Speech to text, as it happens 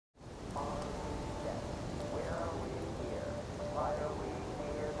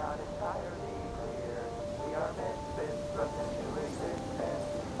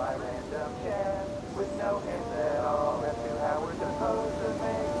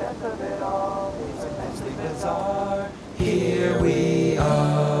of it all is immensely bizarre. Here we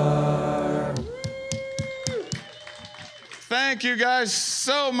are. Thank you guys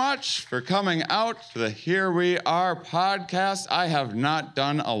so much for coming out to the Here We Are podcast. I have not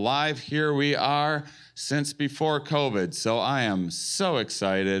done a live Here We Are since before COVID, so I am so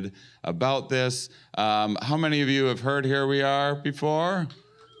excited about this. How many of you have heard Here We Are before?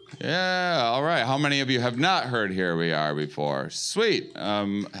 Yeah, all right. How many of you have not heard Here We Are before? Sweet.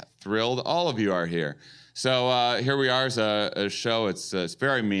 Thrilled all of you are here. So Here We Are is a show. It's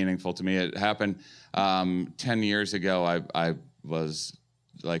very meaningful to me. It happened 10 years ago. I was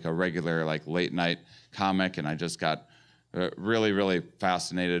like a regular late night comic, and I just got really, really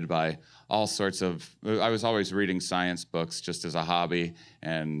fascinated by all sorts of, I was always reading science books just as a hobby,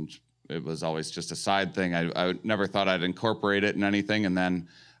 and it was always just a side thing. I never thought I'd incorporate it in anything, and then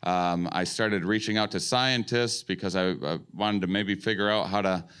I started reaching out to scientists because I wanted to maybe figure out how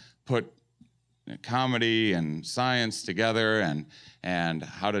to put comedy and science together, and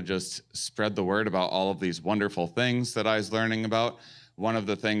how to just spread the word about all of these wonderful things that I was learning about. One of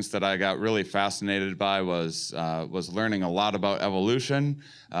the things that I got really fascinated by was learning a lot about evolution,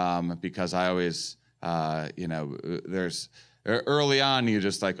 because I always, there's early on you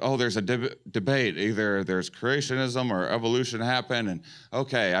just there's a debate, either there's creationism or evolution happened, and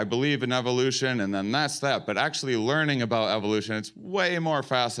okay, I believe in evolution, and then that's that. But actually learning about evolution, it's way more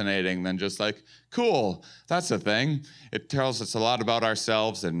fascinating than just cool, that's a thing. It tells us a lot about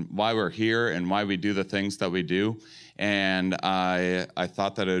ourselves and why we're here and why we do the things that we do. And I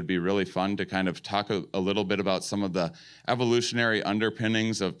thought that it would be really fun to kind of talk a little bit about some of the evolutionary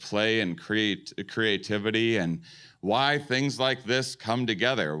underpinnings of play and creativity, and why things like this come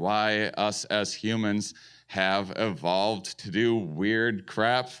together, why us as humans have evolved to do weird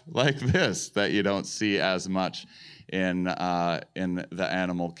crap like this that you don't see as much in the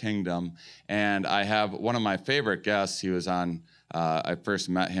animal kingdom. And I have one of my favorite guests. He was on, I first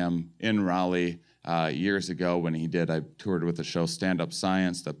met him in Raleigh years ago when I toured with the show Stand Up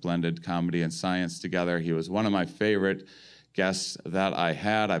Science that blended comedy and science together. He was one of my favorite guests that I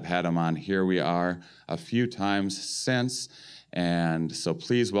had. I've had him on Here We Are a few times since. And so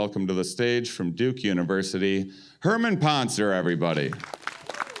please welcome to the stage from Duke University, Herman Pontzer, everybody.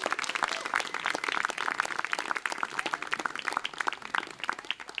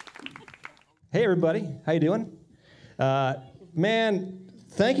 Hey everybody, how you doing? Man,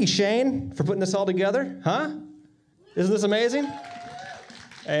 thank you Shane for putting this all together, huh? Isn't this amazing?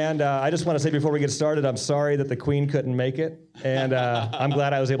 And I just want to say before we get started, I'm sorry that the Queen couldn't make it, and I'm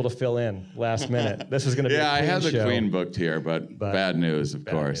glad I was able to fill in last minute. This is going to be a Queen I had the show. Queen booked here, but bad news, of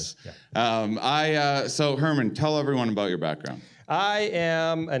course. News, yeah. So Herman, tell everyone about your background. I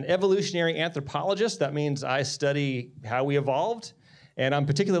am an evolutionary anthropologist. That means I study how we evolved. And I'm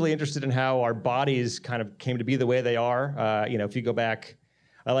particularly interested in how our bodies kind of came to be the way they are. If you go back,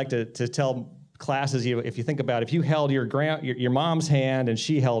 I like to tell classes, if you think about, if you held your mom's hand and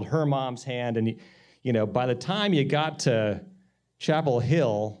she held her mom's hand, and by the time you got to Chapel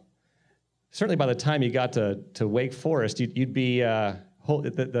Hill, certainly by the time you got to Wake Forest, you'd be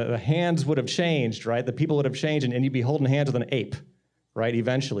the hands would have changed, right? The people would have changed, and you'd be holding hands with an ape, right?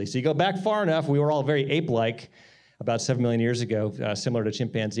 Eventually, so you go back far enough, we were all very ape-like. About 7 million years ago, similar to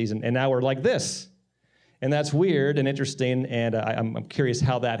chimpanzees, and now we're like this. And that's weird and interesting, and I'm curious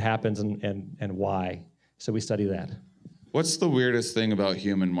how that happens and why. So we study that. What's the weirdest thing about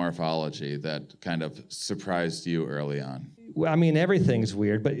human morphology that kind of surprised you early on? Well, I mean, everything's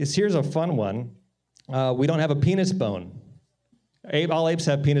weird, but here's a fun one. We don't have a penis bone. All apes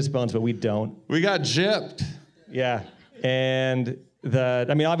have penis bones, but we don't. We got gypped. Yeah, and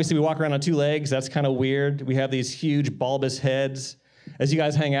obviously we walk around on two legs. That's kind of weird. We have these huge bulbous heads. As you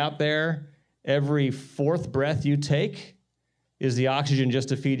guys hang out there, every fourth breath you take is the oxygen just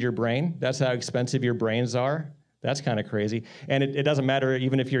to feed your brain. That's how expensive your brains are. That's kind of crazy. And it doesn't matter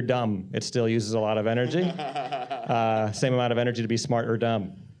even if you're dumb. It still uses a lot of energy. Same amount of energy to be smart or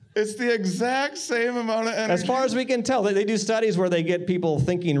dumb. It's the exact same amount of energy. As far as we can tell. They do studies where they get people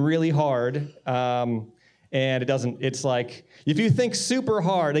thinking really hard. And it's like, if you think super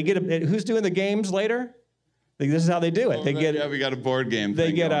hard, who's doing the games later? This is how they do it. We got a board game.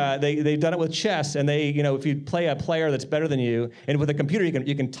 They've done it with chess, and if you play a player that's better than you, and with a computer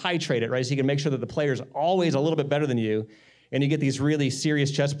you can titrate it, right? So you can make sure that the player's always a little bit better than you, and you get these really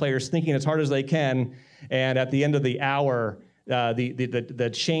serious chess players thinking as hard as they can, and at the end of the hour, the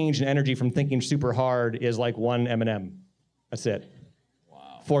change in energy from thinking super hard is like 1 M&M. That's it.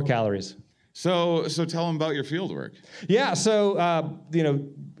 Wow. 4 calories. So tell them about your field work. Yeah, so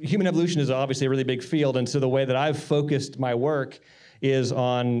human evolution is obviously a really big field, and so the way that I've focused my work is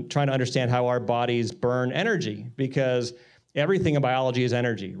on trying to understand how our bodies burn energy, because everything in biology is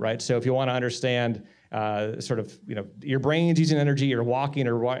energy, right? So if you want to understand your brain's using energy, you're walking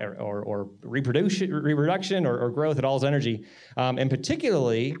or reproduction or growth, it all is energy. And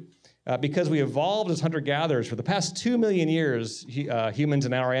particularly, because we evolved as hunter-gatherers for the past 2 million years, humans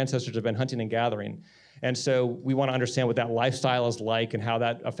and our ancestors have been hunting and gathering. And so we want to understand what that lifestyle is like and how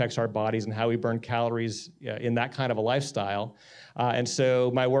that affects our bodies and how we burn calories in that kind of a lifestyle. And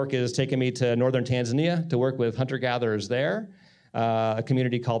so my work is taking me to northern Tanzania to work with hunter-gatherers there, a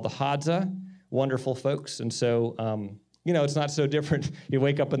community called the Hadza, wonderful folks. And so, it's not so different. You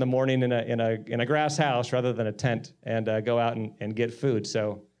wake up in the morning in a grass house rather than a tent and go out and get food.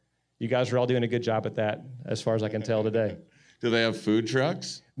 So you guys are all doing a good job at that, as far as I can tell today. Do they have food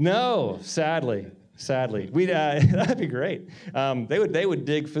trucks? No, sadly. That'd be great. They would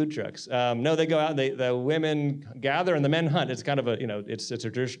dig food trucks. No, they go out and the women gather and the men hunt. It's kind of it's a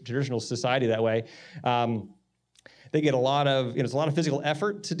traditional society that way. They get a lot of physical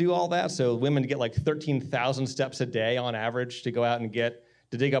effort to do all that. So women get like 13,000 steps a day on average to go out and to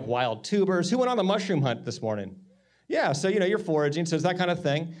dig up wild tubers. Who went on the mushroom hunt this morning? Yeah, so you're foraging, so it's that kind of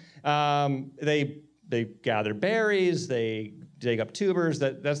thing. They gather berries, they dig up tubers.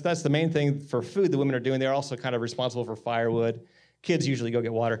 That's the main thing for food the women are doing. They're also kind of responsible for firewood. Kids usually go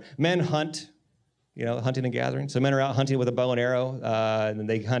get water. Men hunt, hunting and gathering. So men are out hunting with a bow and arrow, and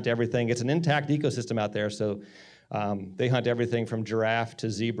they hunt everything. It's an intact ecosystem out there, so they hunt everything from giraffe to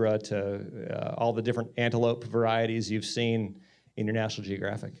zebra to all the different antelope varieties you've seen in your National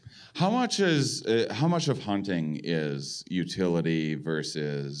Geographic. How much of hunting is utility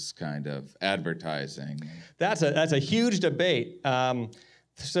versus kind of advertising? That's a huge debate.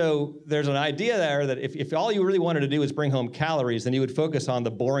 So there's an idea there that if all you really wanted to do is bring home calories, then you would focus on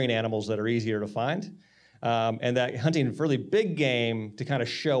the boring animals that are easier to find, and that hunting really big game to kind of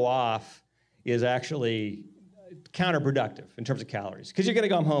show off is actually counterproductive in terms of calories, because you're going to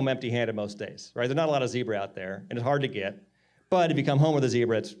come home empty-handed most days, right? There's not a lot of zebra out there, and it's hard to get. But if you come home with a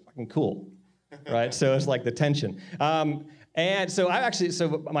zebra, it's fucking cool, right? So it's like the tension. And so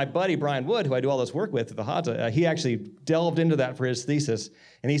my buddy Brian Wood, who I do all this work with at the Hadza, he actually delved into that for his thesis,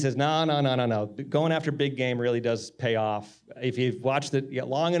 and he says, no. Going after big game really does pay off. If you've watched it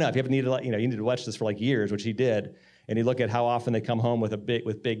long enough, you need to watch this for like years, which he did, and you look at how often they come home with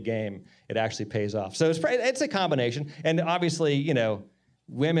big game, it actually pays off. So it's a combination, and obviously,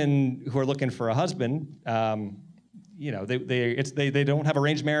 women who are looking for a husband. They don't have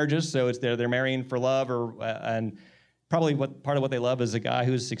arranged marriages, so they're marrying for love, and probably part of what they love is a guy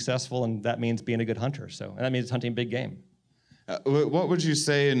who's successful, and that means being a good hunter. And that means hunting big game. What would you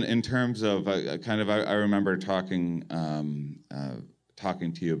say in terms of I remember talking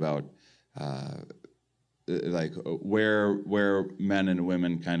to you about like where men and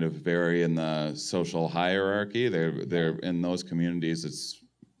women kind of vary in the social hierarchy. They're in those communities. It's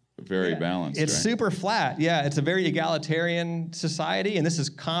very balanced. It's right? super flat. Yeah, it's a very egalitarian society, and this is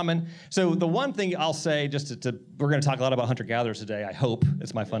common. So the one thing I'll say, we're going to talk a lot about hunter-gatherers today, I hope.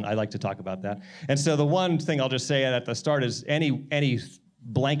 It's my fun. I like to talk about that. And so the one thing I'll just say at the start is any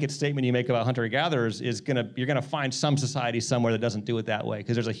blanket statement you make about hunter-gatherers you're going to find some society somewhere that doesn't do it that way,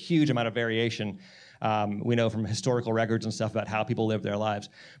 because there's a huge amount of variation. We know from historical records and stuff about how people live their lives.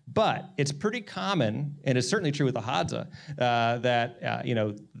 But it's pretty common, and it's certainly true with the Hadza, that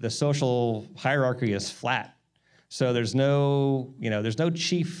the social hierarchy is flat. So there's no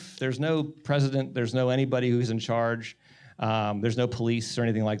chief, there's no president, there's no anybody who's in charge, there's no police or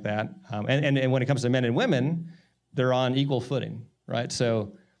anything like that. And when it comes to men and women, they're on equal footing, right?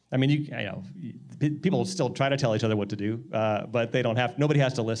 So, I mean, people still try to tell each other what to do, but nobody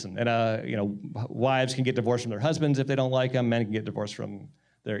has to listen. And, wives can get divorced from their husbands if they don't like them. Men can get divorced from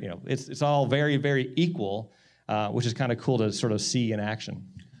it's all very, very equal, which is kind of cool to sort of see in action.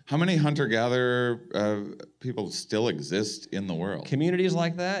 How many hunter-gatherer people still exist in the world? Communities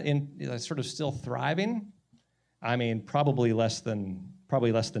like that, sort of still thriving? I mean, probably less than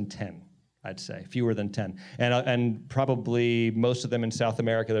 10. I'd say fewer than 10, and probably most of them in South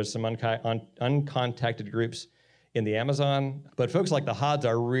America. There's some uncontacted groups in the Amazon, but folks like the Hadza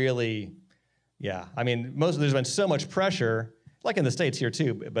are really, I mean, there's been so much pressure, like in the States here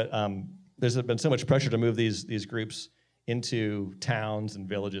too, but there's been so much pressure to move these groups into towns and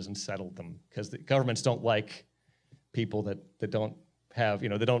villages and settle them, because the governments don't like people that don't have, they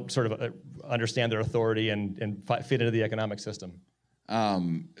don't sort of understand their authority and fit into the economic system.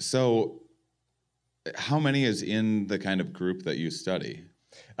 So how many is in the kind of group that you study?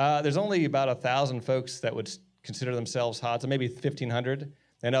 There's only about 1,000 folks that would consider themselves Hadza, maybe 1,500.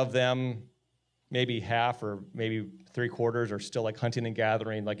 And of them, maybe half or maybe 3/4 are still like hunting and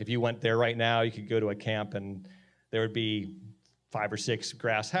gathering. Like if you went there right now, you could go to a camp and there would be 5 or 6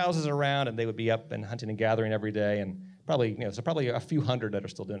 grass houses around, and they would be up and hunting and gathering every day, and probably probably a few hundred that are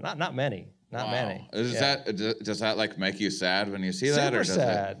still doing it. Not many. Not many. Does that like make you sad when you see that? Super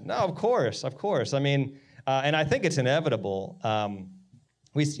sad. No, of course. I mean, and I think it's inevitable. The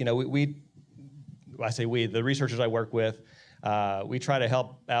researchers I work with, we try to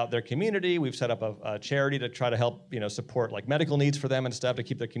help out their community. We've set up a charity to try to help, support like medical needs for them and stuff to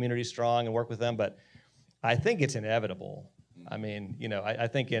keep their community strong and work with them. But I think it's inevitable. I mean, I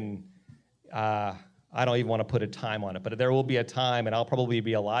think I don't even want to put a time on it, but there will be a time, and I'll probably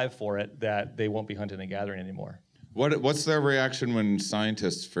be alive for it, that they won't be hunting and gathering anymore. What's their reaction when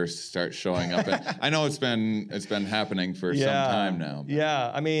scientists first start showing up? I know it's been happening for some time now. But. Yeah,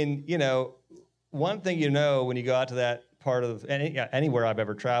 I mean, one thing when you go out to that part of anywhere I've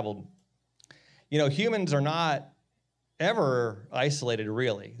ever traveled, humans are not ever isolated,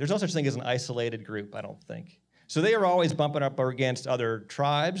 really. There's no such thing as an isolated group, I don't think. So they are always bumping up against other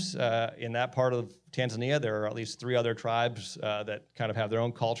tribes. In that part of Tanzania, there are at least 3 other tribes that kind of have their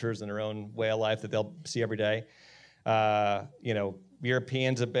own cultures and their own way of life that they'll see every day.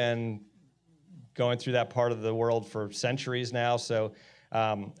 Europeans have been going through that part of the world for centuries now, so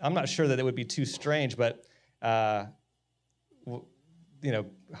I'm not sure that it would be too strange, but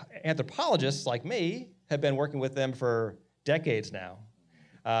anthropologists like me have been working with them for decades now.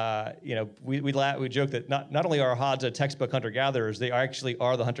 We joke that not only are Hadza textbook hunter-gatherers, they actually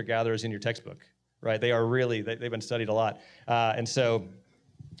are the hunter-gatherers in your textbook, right? They are really, they've been studied a lot. So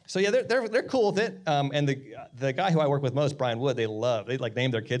yeah, they're cool with it. And the guy who I work with most, Brian Wood, they like name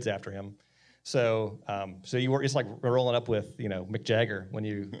their kids after him. So it's like rolling up with, Mick Jagger when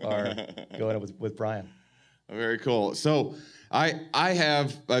you are going up with Brian. Very cool. So I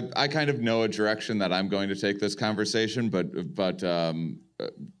kind of know a direction that I'm going to take this conversation, but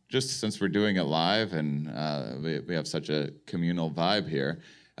just since we're doing it live and we have such a communal vibe here,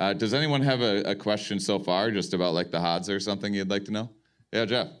 does anyone have a question so far just about like the Hadza or something you'd like to know? Yeah,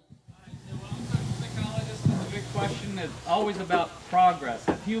 Jeff. So when I'm talking to psychologists, the big question is always about progress.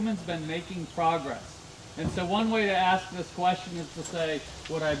 Have humans been making progress? And so one way to ask this question is to say,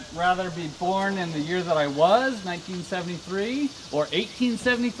 would I rather be born in the year that I was, 1973, or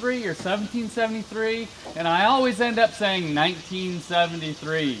 1873, or 1773? And I always end up saying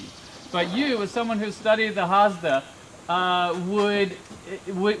 1973. But you, as someone who studied the Hadza,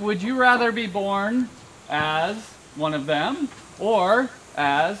 would you rather be born as one of them or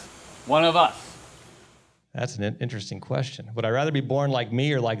as one of us? That's an interesting question. Would I rather be born like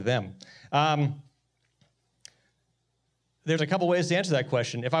me or like them? There's a couple ways to answer that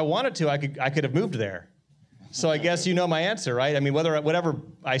question. If I wanted to, I could have moved there. So I guess you know my answer, right? I mean, whatever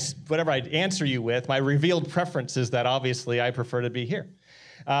I answer you with, my revealed preference is that obviously I prefer to be here.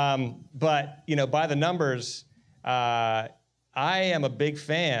 But by the numbers, I am a big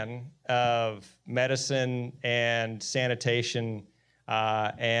fan of medicine and sanitation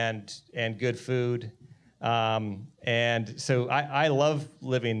and good food. And so I love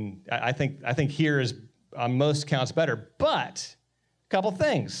living. I think here is on most counts better, but a couple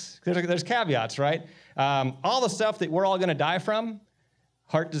things. There's caveats, right? All the stuff that we're all going to die from,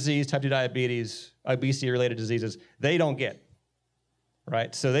 heart disease, type 2 diabetes, obesity-related diseases, they don't get,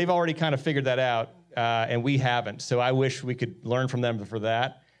 right? So they've already kind of figured that out, and we haven't. So I wish we could learn from them for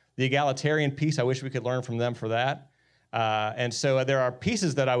that. The egalitarian piece, I wish we could learn from them for that. And so there are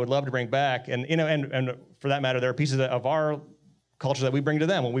pieces that I would love to bring back, and and for that matter, there are pieces of our culture that we bring to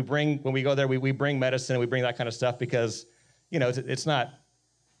them. When we go there, we bring medicine and we bring that kind of stuff because, we don't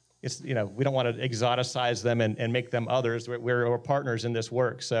want to exoticize them and make them others. We're partners in this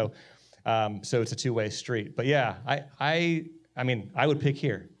work, so it's a two-way street. But yeah, I would pick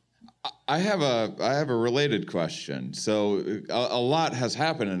here. I have a related question. So a lot has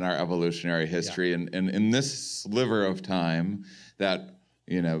happened in our evolutionary history, and in this sliver of time that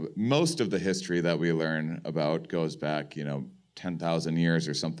most of the history that we learn about goes back 10,000 years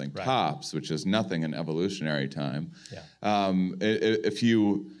or something tops, which is nothing in evolutionary time. Yeah.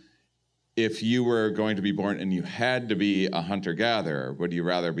 If you were going to be born and you had to be a hunter-gatherer, would you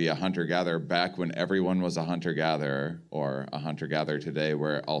rather be a hunter-gatherer back when everyone was a hunter-gatherer, or a hunter-gatherer today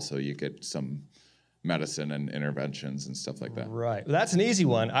where also you get some medicine and interventions and stuff like that? Right. Well, that's an easy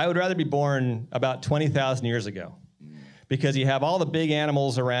one. I would rather be born about 20,000 years ago because you have all the big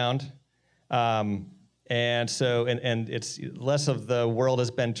animals around. And it's less of the world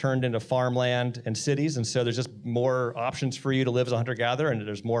has been turned into farmland and cities, and so there's just more options for you to live as a hunter-gatherer, and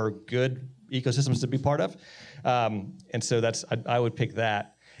there's more good ecosystems to be part of. And so I would pick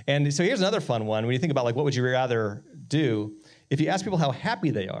that. And so here's another fun one. When you think about what would you rather do. If you ask people how happy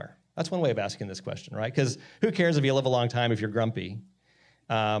they are, that's one way of asking this question, right? Because who cares if you live a long time if you're grumpy?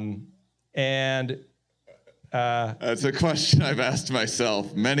 That's a question I've asked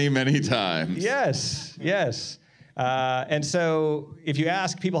myself many, many times. Yes, yes. And so if you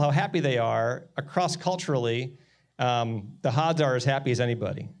ask people how happy they are, across culturally, the Hadza are as happy as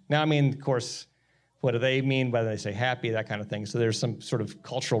anybody. Now, I mean, of course, what do they mean by they say happy, that kind of thing? So there's some sort of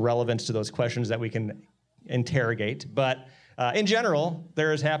cultural relevance to those questions that we can interrogate. But in general,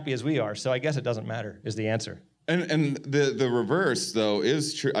 they're as happy as we are. So I guess it doesn't matter, is the answer. And the reverse, though,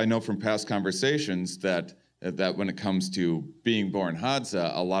 is true. I know from past conversations that when it comes to being born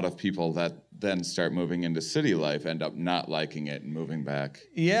Hadza, a lot of people that then start moving into city life end up not liking it and moving back.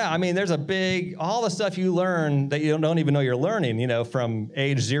 Yeah, I mean, there's all the stuff you learn that you don't even know you're learning, from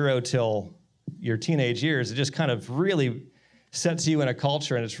age 0 till your teenage years. It just kind of really sets you in a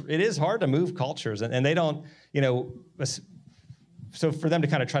culture, and it is hard to move cultures, and they don't, so for them to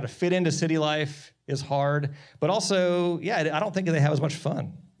kind of try to fit into city life is hard, but also, yeah, I don't think they have as much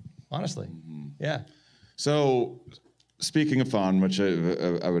fun, honestly. Mm-hmm. Yeah. So, speaking of fun, which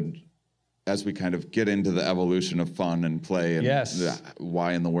I would, as we kind of get into the evolution of fun and play and yes.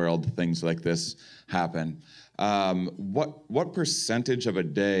 Why in the world things like this happen, what percentage of a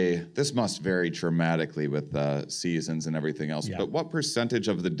day, this must vary dramatically with seasons and everything else, but what percentage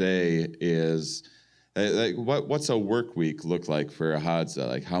of the day is, what's a work week look like for a Hadza?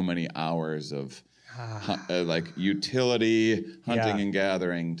 Like how many hours of utility, hunting and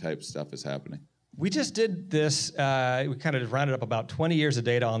gathering type stuff is happening? We just did this, we kind of rounded up about 20 years of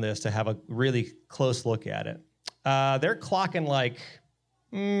data on this to have a really close look at it. They're clocking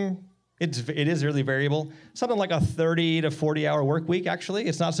it is really variable, something like a 30 to 40 hour work week, actually.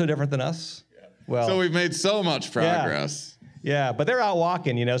 It's not so different than us. Yeah. Well, so we've made so much progress. Yeah, but they're out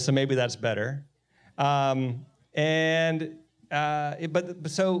walking, so maybe that's better. So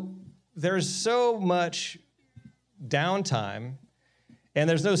there's so much downtime, and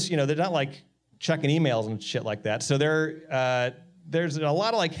there's no, they're not like checking emails and shit like that. So there's a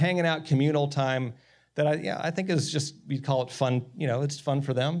lot of hanging out, communal time that I think is just, we'd call it fun. It's fun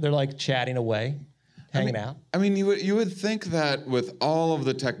for them. They're like chatting away, hanging out. I mean, you would think that with all of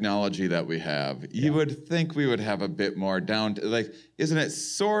the technology that we have, you would think we would have a bit more isn't it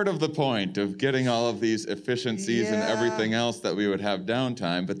sort of the point of getting all of these efficiencies and everything else that we would have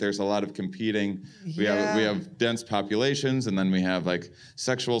downtime? But there's a lot of competing. We have dense populations, and then we have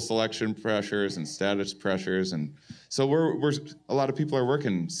sexual selection pressures and status pressures, and so we're a lot of people are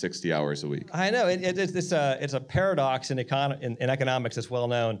working 60 hours a week. I know it's a paradox in economics that's well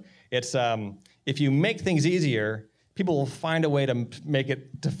known. It's if you make things easier, people will find a way to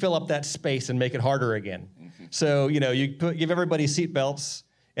to fill up that space and make it harder again. Mm-hmm. So you give everybody seat belts,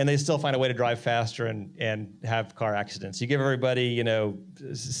 and they still find a way to drive faster and have car accidents. You give everybody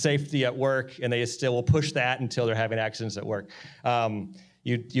safety at work, and they still will push that until they're having accidents at work.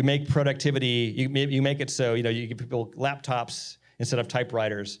 You make productivity, you make it so you give people laptops instead of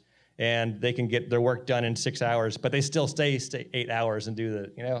typewriters, and they can get their work done in 6 hours, but they still stay 8 hours and do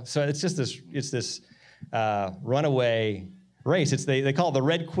So it's just this runaway race. They call it the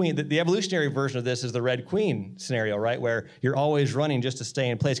Red Queen. The evolutionary version of this is the Red Queen scenario, right? Where you're always running just to stay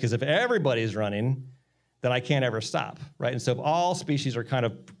in place, because if everybody's running, then I can't ever stop, right? And so if all species are kind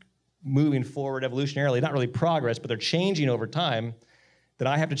of moving forward evolutionarily, not really progress, but they're changing over time, then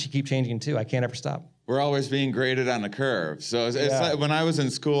I have to keep changing too. I can't ever stop. We're always being graded on a curve. So it's like when I was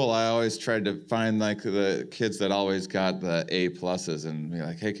in school, I always tried to find the kids that always got the A pluses and be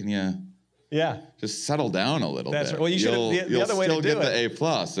like, hey, can you just settle down a little bit? Right. Well, the other way to do it. You'll still get the A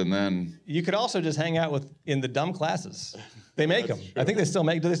plus, and then you could also just hang out in the dumb classes. They make them. True. I think they still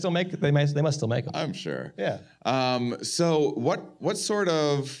make. Do they still make? They must still make them. I'm sure. Yeah. So what sort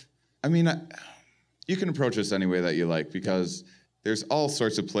of? I mean, you can approach this any way that you like, because there's all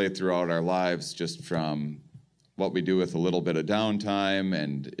sorts of play throughout our lives, just from what we do with a little bit of downtime,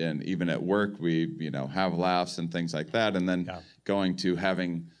 and even at work we have laughs and things like that, and then going to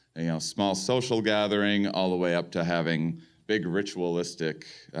having small social gathering, all the way up to having big ritualistic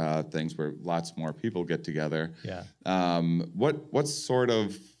things where lots more people get together. Yeah. What sort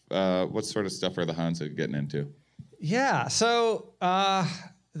of stuff are the Hadza getting into? Yeah. So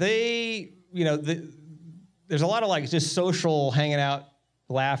there's a lot of just social hanging out,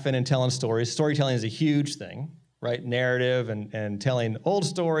 laughing and telling stories. Storytelling is a huge thing, right? Narrative and telling old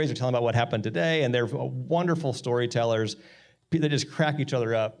stories or telling about what happened today. And they're wonderful storytellers. They just crack each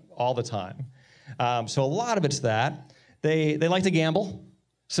other up all the time. So a lot of it's that. They like to gamble.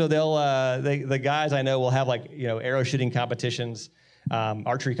 So the guys I know will have arrow shooting competitions,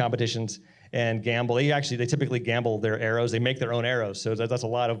 archery competitions. and gamble. They typically gamble their arrows. They make their own arrows, so that's a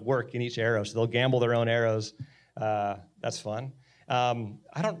lot of work in each arrow. So they'll gamble their own arrows. That's fun.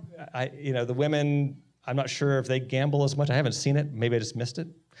 The women, I'm not sure if they gamble as much. I haven't seen it. Maybe I just missed it.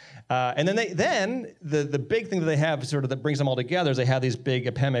 And then the big thing that they have sort of that brings them all together is they have these big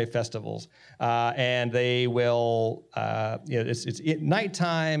Epeme festivals, and they will it's at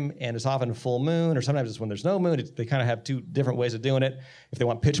nighttime and it's often full moon, or sometimes it's when there's no moon. They kind of have two different ways of doing it. If they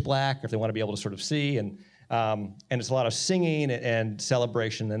want pitch black, or if they want to be able to sort of see, and it's a lot of singing and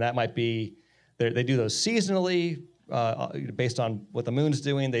celebration, and that might be they do those seasonally based on what the moon's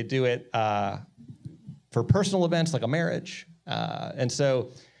doing. They do it for personal events like a marriage, and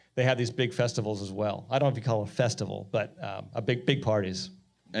so they have these big festivals as well. I don't know if you call it a festival, but big parties.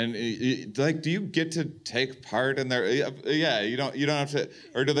 And do you get to take part in their? Yeah, you don't have to,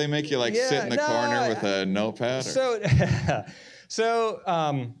 or do they make you sit in the corner with a notepad? Or? So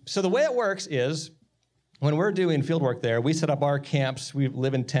the way it works is when we're doing field work there, we set up our camps. We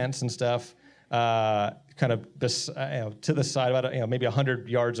live in tents and stuff, kind of to the side, about maybe 100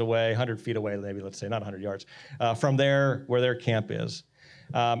 yards away, 100 feet away, maybe, let's say, not 100 yards, from there where their camp is.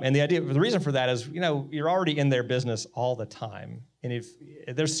 And the reason for that is, you're already in their business all the time, and if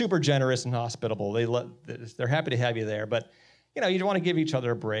they're super generous and hospitable, they're happy to have you there. But you want to give each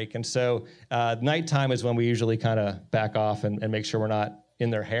other a break, and so nighttime is when we usually kind of back off and make sure we're not in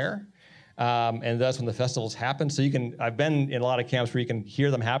their hair, and that's when the festivals happen. So I've been in a lot of camps where you can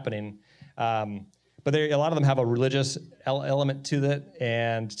hear them happening, but a lot of them have a religious element to it,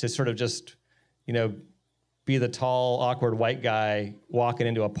 and to sort of just be the tall, awkward white guy walking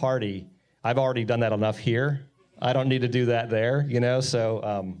into a party. I've already done that enough here. I don't need to do that there,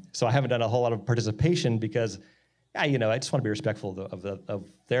 So I haven't done a whole lot of participation because, I just want to be respectful of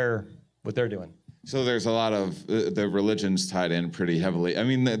what they're doing. So there's a lot of the religions tied in pretty heavily. I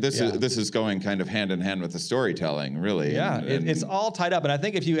mean, this is going kind of hand in hand with the storytelling, really. Yeah, it's all tied up. And I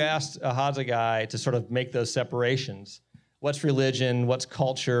think if you asked a Hadza guy to sort of make those separations, what's religion, what's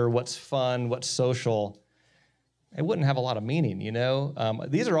culture, what's fun, what's social, it wouldn't have a lot of meaning,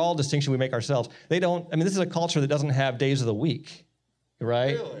 These are all distinctions we make ourselves. This is a culture that doesn't have days of the week,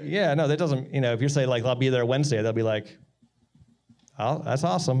 right? Really? Yeah, no, that doesn't, if you say, I'll be there Wednesday, they'll be like, oh, that's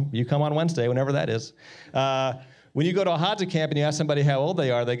awesome. You come on Wednesday, whenever that is. When you go to a Hadza camp and you ask somebody how old they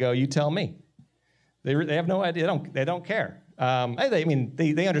are, they go, you tell me. They have no idea. They don't care.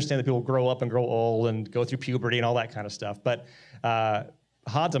 They understand that people grow up and grow old and go through puberty and all that kind of stuff. But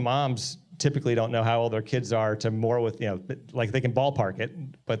Hadza moms typically don't know how old their kids are to more with, they can ballpark it,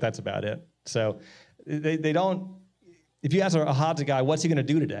 but that's about it. So they don't, if you ask a Hadza guy, what's he going to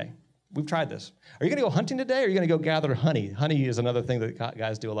do today? We've tried this. Are you going to go hunting today, or are you going to go gather honey? Honey is another thing that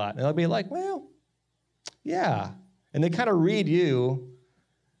guys do a lot. And they'll be like, well, yeah. And they kind of read you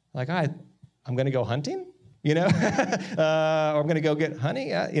like, I'm going to go hunting, or I'm going to go get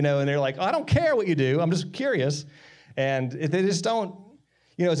honey, and they're like, oh, I don't care what you do. I'm just curious. And if they just don't,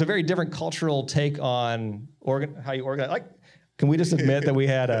 it's a very different cultural take on how you organize. Can we just admit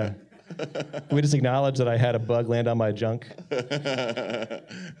that can we just acknowledge that I had a bug land on my junk? I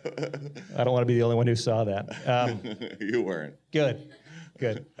don't want to be the only one who saw that. You weren't. Good.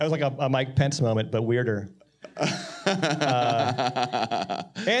 That was like a Mike Pence moment, but weirder.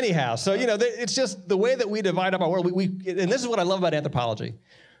 Anyhow, so, it's just the way that we divide up our world. And this is what I love about anthropology.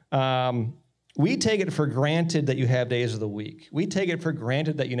 We take it for granted that you have days of the week. We take it for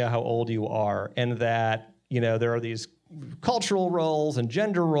granted that you know how old you are, and that, there are these cultural roles and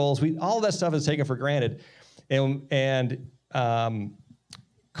gender roles. All that stuff is taken for granted. And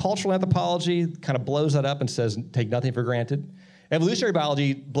cultural anthropology kind of blows that up and says, take nothing for granted. Evolutionary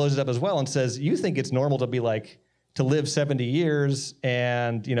biology blows it up as well and says, you think it's normal to be to live 70 years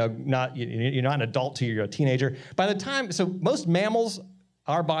and, you're not an adult till you're a teenager. So most mammals,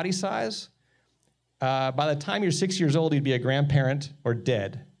 our body size, by the time you're 6 years old, you'd be a grandparent or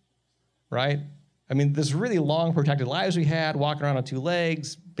dead, right? This really long, protracted lives we had, walking around on two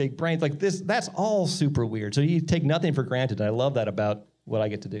legs, big brains, like this, that's all super weird. So you take nothing for granted. I love that about what I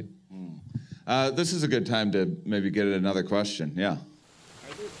get to do. This is a good time to maybe get at another question. Yeah.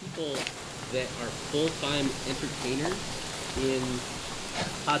 Are there people that are full-time entertainers in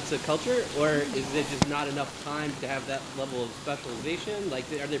Hadza culture, or is it just not enough time to have that level of specialization?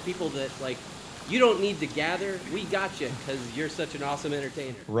 Are there people that, you don't need to gather, we got you because you're such an awesome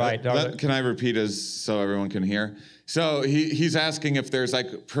entertainer? Right. Can I repeat so everyone can hear? So he's asking if there's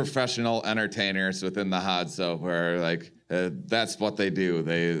professional entertainers within the Hadza where that's what they do.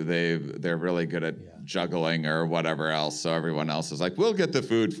 They're really good at juggling or whatever else. So everyone else is like, we'll get the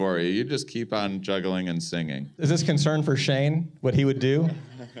food for you. You just keep on juggling and singing. Is this concern for Shane, what he would do?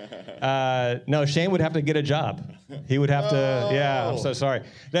 No, Shane would have to get a job. He would have to, yeah, I'm so sorry.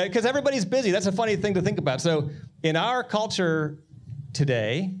 Because everybody's busy. That's a funny thing to think about. So in our culture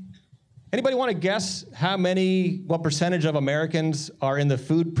today, anybody want to guess what percentage of Americans are in the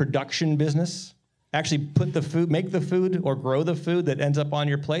food production business? Actually put the food, make the food, or grow the food that ends up on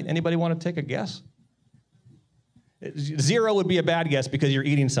your plate? Anybody want to take a guess? 0 would be a bad guess because you're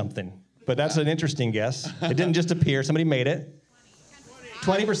eating something. But that's an interesting guess. It didn't just appear. Somebody made it.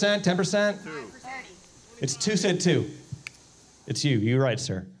 20%, 10%? It's 2 said 2. It's you. You're right,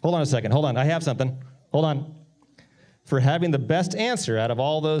 sir. Hold on a second. Hold on. I have something. Hold on. For having the best answer out of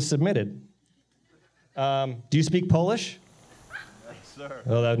all those submitted. Do you speak Polish? Sir.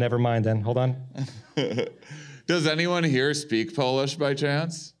 Oh, never mind then. Hold on. Does anyone here speak Polish by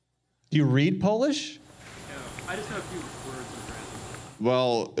chance? Do you read Polish? No, I just know a few words and phrases.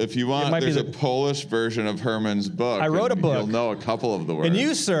 Well, if you want, there's a Polish version of Herman's book. I wrote a book. You'll know a couple of the words. And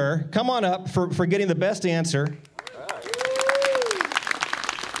you, sir, come on up for getting the best answer.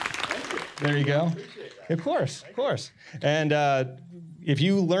 There you go. Of course, of course. And if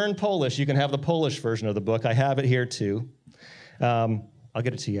you learn Polish, you can have the Polish version of the book. I have it here too. I'll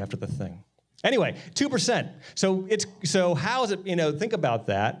get it to you after the thing. Anyway, 2%. So how is it, think about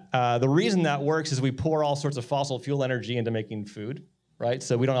that. The reason that works is we pour all sorts of fossil fuel energy into making food, right?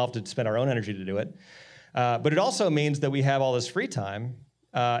 So we don't have to spend our own energy to do it. But it also means that we have all this free time,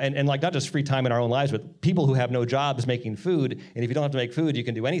 and like not just free time in our own lives, but people who have no jobs making food. And if you don't have to make food, you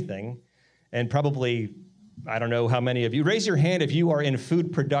can do anything. And probably, I don't know how many of you, raise your hand if you are in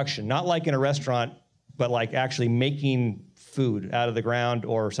food production, not like in a restaurant, but like actually making food out of the ground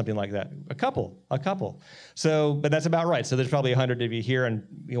or something like that. A couple. So, but that's about right. So there's probably 100 of you here, and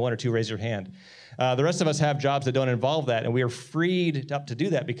 1 or 2 raise your hand. The rest of us have jobs that don't involve that, and we are freed up to do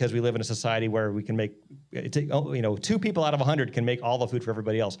that because we live in a society where we can make, 2 people out of 100 can make all the food for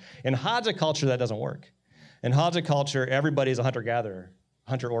everybody else. In Hadza culture, that doesn't work. In Hadza culture, everybody's a hunter-gatherer,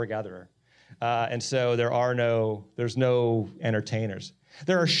 hunter or gatherer. And so there's no entertainers.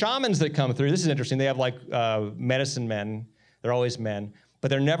 There are shamans that come through. This is interesting. They have like medicine men. They're always men,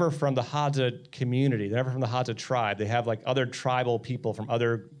 but they're never from the Hadza community. They're never from the Hadza tribe. They have like other tribal people from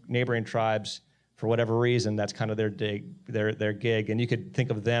other neighboring tribes for whatever reason. That's kind of their gig. And you could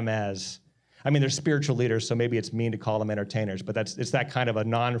think of them as, they're spiritual leaders, so maybe it's mean to call them entertainers, but it's that kind of a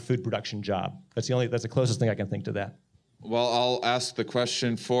non-food production job. That's the closest thing I can think to that. Well, I'll ask the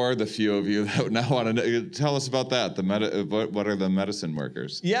question for the few of you that now want to know. Tell us about that. What are the medicine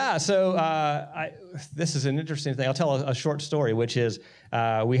workers? Yeah, so this is an interesting thing. I'll tell a short story, which is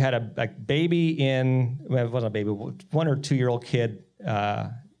we had a baby it wasn't a baby, 1 or 2 year old kid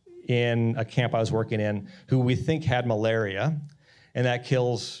in a camp I was working in who we think had malaria, and that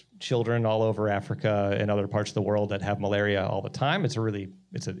kills children all over Africa and other parts of the world that have malaria all the time.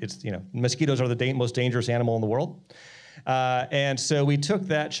 Mosquitoes are the most dangerous animal in the world. And so we took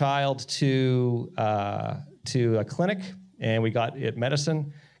that child to a clinic, and we got him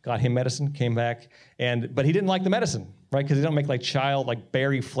medicine, came back, but he didn't like the medicine, right? Because they don't make like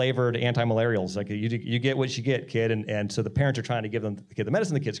berry flavored anti-malarials. Like you get what you get, kid. And so the parents are trying to give the kid the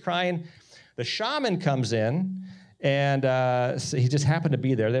medicine. The kid's crying. The shaman comes in, and so he just happened to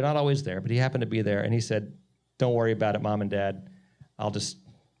be there. They're not always there, but he happened to be there. And he said, "Don't worry about it, Mom and Dad. I'll just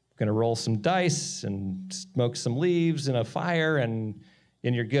gonna roll some dice and smoke some leaves in a fire, and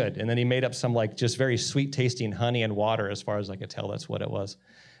you're good." And then he made up some just very sweet tasting honey and water, as far as I could tell. That's what it was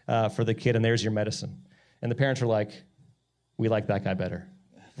for the kid. And there's your medicine. And the parents were like, "We like that guy better.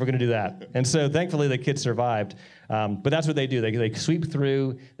 We're gonna do that." And so thankfully the kid survived. But that's what they do. They sweep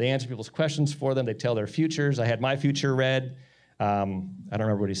through. They answer people's questions for them. They tell their futures. I had my future read. I don't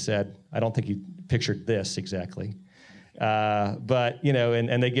remember what he said. I don't think he pictured this exactly. But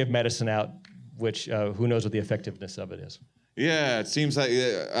and they give medicine out, which who knows what the effectiveness of it is. Yeah, it seems like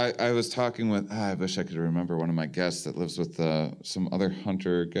I was talking with, I wish I could remember one of my guests that lives with some other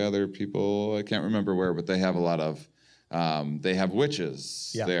hunter-gatherer people. I can't remember where, but they have a lot of, they have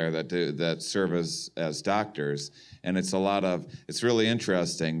witches there that serve as doctors. And it's it's really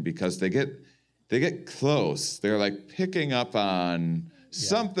interesting because they get close. They're like picking up on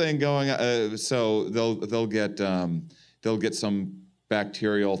something going on. So they'll get some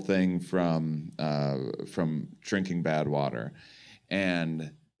bacterial thing from drinking bad water,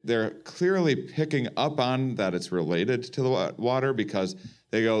 and they're clearly picking up on that it's related to the water because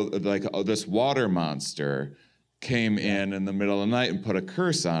they go like, "Oh, this water monster came in the middle of the night and put a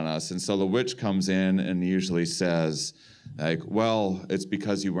curse on us," and so the witch comes in and usually says like, well, it's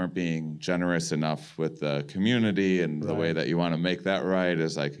because you weren't being generous enough with the community, and the way that you want to make that right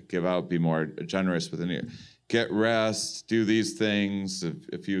is like give out, be more generous within you. Get rest, do these things,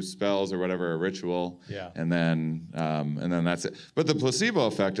 a few spells or whatever, a ritual, and then that's it. But the placebo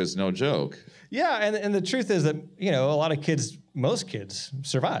effect is no joke. Yeah, and the truth is that, you know, a lot of kids, most kids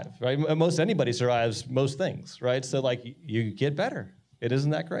survive, right? Most anybody survives most things, right? So like you get better. It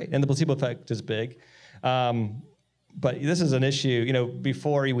isn't that great, and the placebo effect is big. But this is an issue, you know,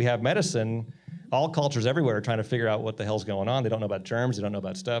 before we have medicine, all cultures everywhere are trying to figure out what the hell's going on. They don't know about germs, they don't know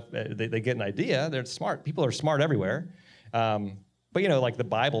about stuff. They get an idea, they're smart. People are smart everywhere. But you know, like the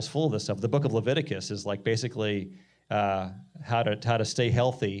Bible's full of this stuff. The book of Leviticus is like basically how to stay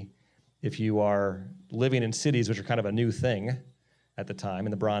healthy if you are living in cities, which are kind of a new thing at the time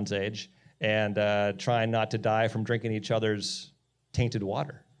in the Bronze Age, and trying not to die from drinking each other's tainted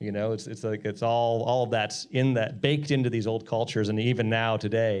water. You know, it's like it's all of that's baked into these old cultures, and even now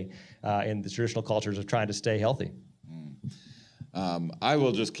today in the traditional cultures of trying to stay healthy. I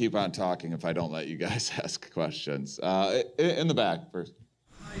will just keep on talking if I don't let you guys ask questions. In the back first.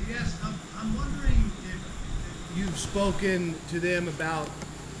 Yes, I'm wondering if you've spoken to them about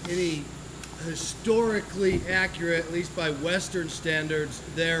any historically accurate, at least by Western standards,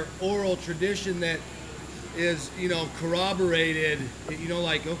 their oral tradition that is, you know, corroborated, you know,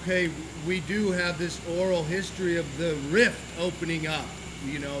 like, okay, we do have this oral history of the rift opening up,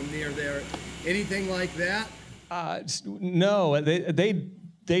 you know, near there. Anything like that? No,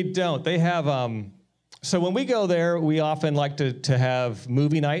 they don't. They have, so when we go there, we often like to have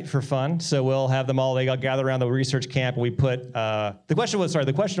movie night for fun. So we'll have them all, they all gather around the research camp. We put,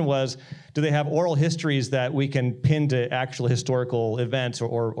 the question was, do they have oral histories that we can pin to actual historical events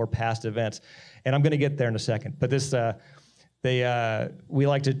or past events? And I'm going to get there in a second. But this, we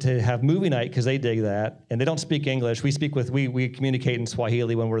like to have movie night because they dig that, and they don't speak English. We communicate in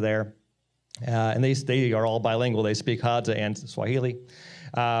Swahili when we're there, and they are all bilingual. They speak Hadza and Swahili,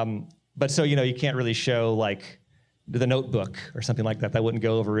 but so you know you can't really show like The Notebook or something like that. That wouldn't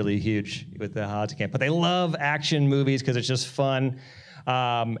go over really huge with the Hadza camp. But they love action movies because it's just fun.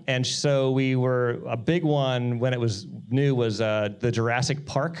 And so a big one when it was new was the Jurassic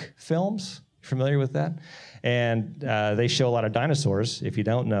Park films. Familiar with that? And they show a lot of dinosaurs. If you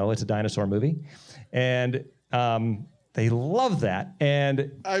don't know, it's a dinosaur movie. And they love that.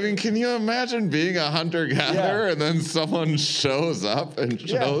 And I mean, can you imagine being a hunter-gatherer and then someone shows up and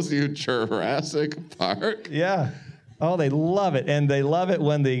shows you Jurassic Park? Yeah. Oh, they love it. And they love it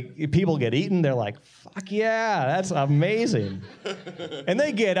when the people get eaten. They're like, fuck yeah, that's amazing. And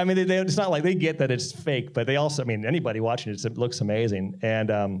they get, I mean, it's not like they get that it's fake, but they also, I mean, anybody watching it looks amazing.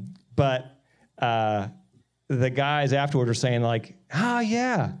 And, but the guys afterwards are saying like, oh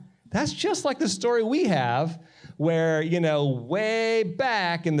yeah, that's just like the story we have where, you know, way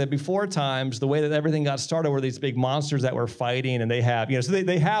back in the before times, the way that everything got started were these big monsters that were fighting, and they have, you know, so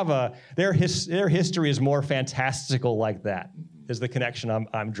they have their history is more fantastical like that, is the connection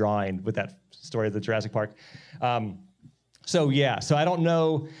I'm drawing with that story of the Jurassic Park. So yeah, so I don't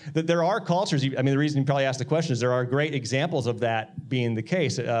know that there are cultures, I mean, the reason you probably asked the question is there are great examples of that being the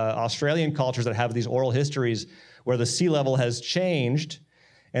case. Australian cultures that have these oral histories where the sea level has changed,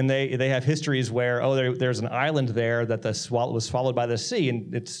 and they have histories where, oh, there's an island there that was swallowed by the sea,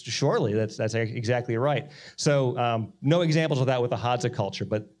 and it's surely, that's exactly right. So no examples of that with the Hadza culture,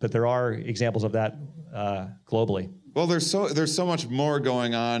 but there are examples of that globally. Well, there's so much more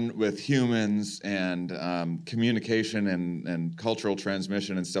going on with humans and communication and cultural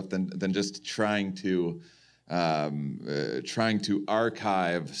transmission and stuff than just trying to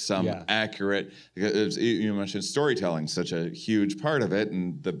archive some accurate. You mentioned storytelling, such a huge part of it,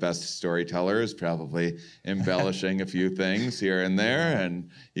 and the best storyteller is probably embellishing a few things here and there, and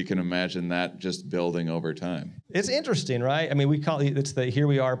you can imagine that just building over time. It's interesting, right? I mean, it's the Here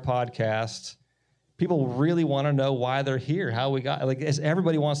We Are podcast. People really want to know why they're here, how we got, like,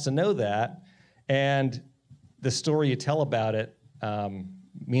 everybody wants to know that. And the story you tell about it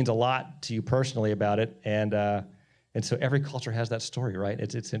means a lot to you personally about it. And so every culture has that story, right?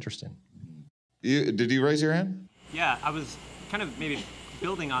 It's interesting. Did you raise your hand? Yeah, I was kind of maybe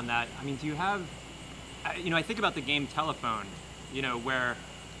building on that. I mean, do you have, you know, I think about the game Telephone, you know, where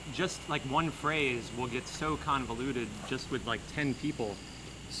just like one phrase will get so convoluted just with like 10 people.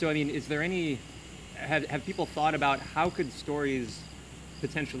 So, I mean, is there any, have people thought about how could stories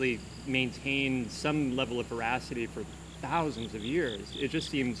potentially maintain some level of veracity for thousands of years? It just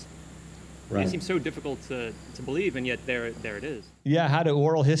seems, it seems so difficult to believe, and yet there it is. Yeah, how do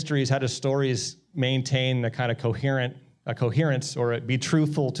oral histories, how do stories maintain a kind of coherence or be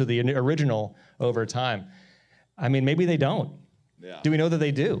truthful to the original over time? I mean, maybe they don't. Yeah. Do we know that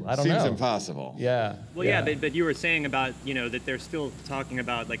they do? I don't know. Seems impossible. Yeah. Well, yeah, but you were saying about, that they're still talking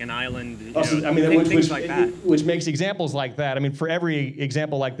about like an island, which, like that. Which makes examples like that. I mean, for every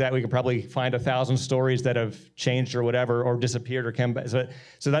example like that, we could probably find 1,000 stories that have changed or whatever, or disappeared or come back.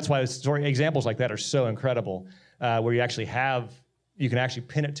 So that's why examples like that are so incredible, where you can actually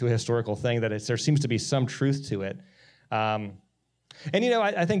pin it to a historical thing that there seems to be some truth to it. And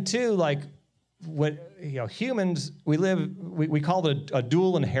I think too, like, humans, we call it a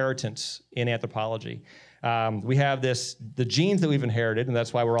dual inheritance in anthropology. We have the genes that we've inherited, and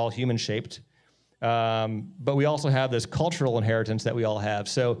that's why we're all human shaped. But we also have this cultural inheritance that we all have.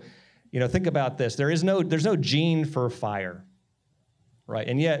 So, think about this. There's no gene for fire, right?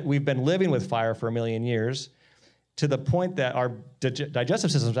 And yet we've been living with fire for 1 million years, to the point that our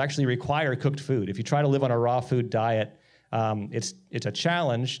digestive systems actually require cooked food. If you try to live on a raw food diet, it's a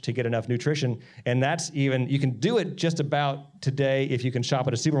challenge to get enough nutrition, and you can do it just about today if you can shop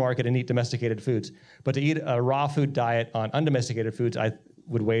at a supermarket and eat domesticated foods. But to eat a raw food diet on undomesticated foods, I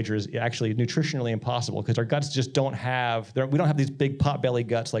would wager is actually nutritionally impossible, because our guts just we don't have these big pot-belly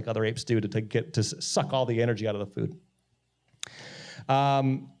guts like other apes do to suck all the energy out of the food.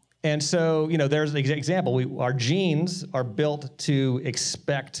 And so, there's an example. Our genes are built to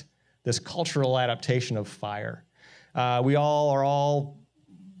expect this cultural adaptation of fire. We are all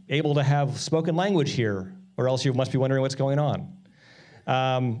able to have spoken language here, or else you must be wondering what's going on.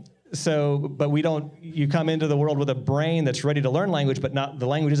 But we don't. You come into the world with a brain that's ready to learn language, but the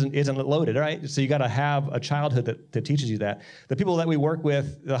language isn't loaded, right? So you got to have a childhood that teaches you that. The people that we work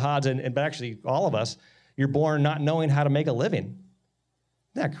with, the Hadza, but actually all of us, you're born not knowing how to make a living.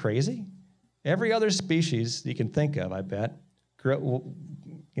 Isn't that crazy? Every other species you can think of, I bet,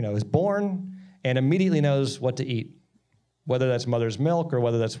 is born and immediately knows what to eat, whether that's mother's milk or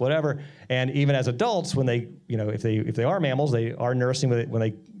whether that's whatever. And even as adults, when they, if they are mammals, they are nursing. When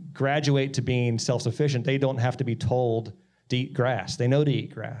they graduate to being self-sufficient, they don't have to be told to eat grass. They know to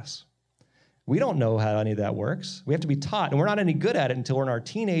eat grass. We don't know how any of that works. We have to be taught, and we're not any good at it until we're in our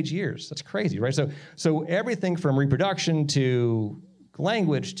teenage years. That's crazy, right? So everything from reproduction to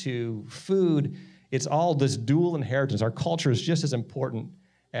language to food, it's all this dual inheritance. Our culture is just as important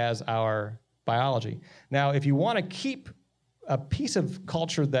as our biology. Now, if you want to keep a piece of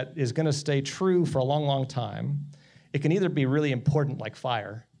culture that is going to stay true for a long, long time, it can either be really important like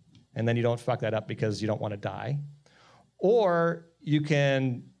fire, and then you don't fuck that up because you don't want to die, or you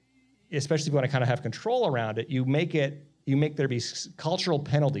can, especially if you want to kind of have control around it, you make there be cultural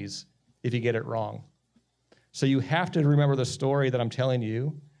penalties if you get it wrong. So you have to remember the story that I'm telling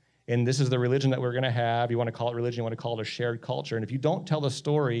you, and this is the religion that we're going to have. You want to call it religion, you want to call it a shared culture. And if you don't tell the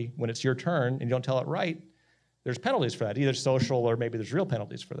story when it's your turn and you don't tell it right, there's penalties for that, either social or maybe there's real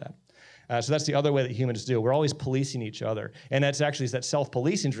penalties for that. So that's the other way that humans do. We're always policing each other. And that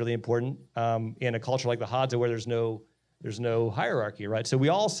self-policing is really important in a culture like the Hadza, where there's no hierarchy, right? So we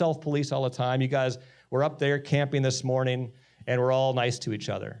all self-police all the time. You guys were up there camping this morning, and we're all nice to each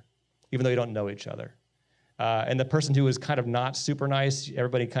other, even though you don't know each other. And the person who is kind of not super nice,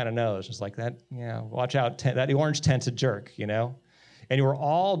 everybody kind of knows. It's like that, watch out, that orange tent's a jerk, And we're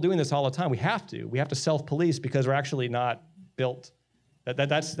all doing this all the time. We have to self-police, because we're actually not built.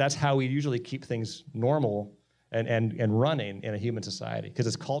 That's how we usually keep things normal and running in a human society,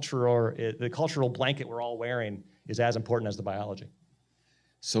 because the cultural blanket we're all wearing is as important as the biology.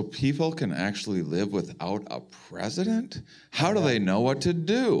 So people can actually live without a president? How do they know what to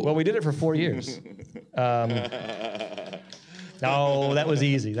do? Well, we did it for 4 years. No, that was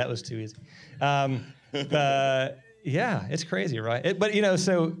easy. That was too easy. Yeah, it's crazy, right? But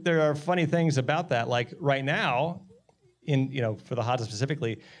so there are funny things about that. Like right now, for the Hadza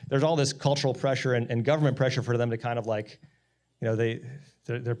specifically, there's all this cultural pressure and government pressure for them to kind of like,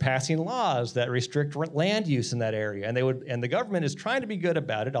 they're passing laws that restrict land use in that area, and the government is trying to be good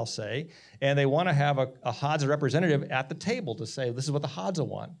about it, I'll say, and they want to have a Hadza representative at the table to say, this is what the Hadza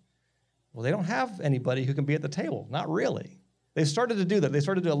want. Well, they don't have anybody who can be at the table, not really. They started to do that. They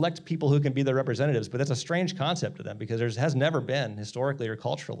started to elect people who can be their representatives, but that's a strange concept to them, because there has never been, historically or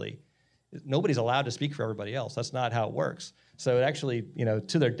culturally, nobody's allowed to speak for everybody else. That's not how it works. So it actually,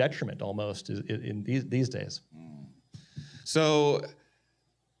 to their detriment almost in these days. So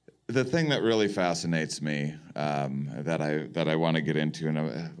the thing that really fascinates me that I want to get into,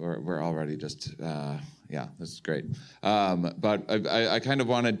 and we're already just, this is great. But I kind of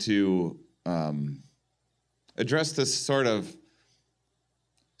wanted to address this sort of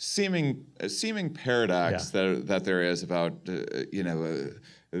seeming paradox that there is about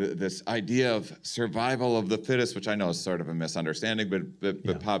this idea of survival of the fittest, which I know is sort of a misunderstanding,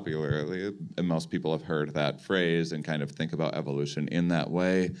 but popularly most people have heard that phrase and kind of think about evolution in that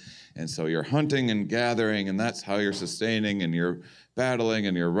way. And so you're hunting and gathering, and that's how you're sustaining, and you're battling,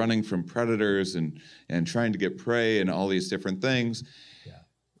 and you're running from predators and trying to get prey and all these different things. Yeah.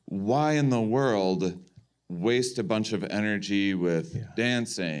 Why in the world waste a bunch of energy with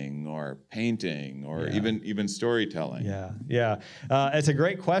dancing or painting or even storytelling? It's a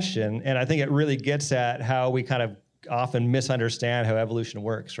great question, and I think it really gets at how we kind of often misunderstand how evolution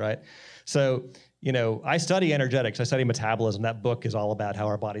works, right? So, I study energetics, I study metabolism. That book is all about how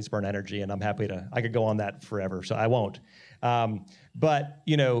our bodies burn energy, and I'm happy I could go on that forever, so I won't. But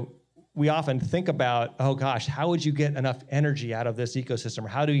we often think about, oh gosh, how would you get enough energy out of this ecosystem? Or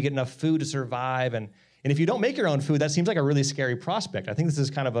how do you get enough food to survive? And if you don't make your own food, that seems like a really scary prospect. I think this is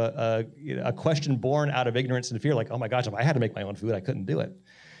kind of a question born out of ignorance and fear, like, oh my gosh, if I had to make my own food, I couldn't do it.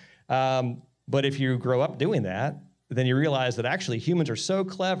 But if you grow up doing that, then you realize that actually humans are so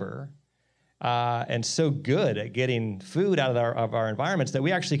clever and so good at getting food out of our environments that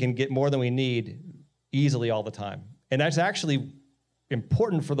we actually can get more than we need easily all the time. And that's actually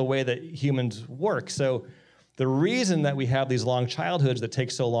important for the way that humans work. So the reason that we have these long childhoods that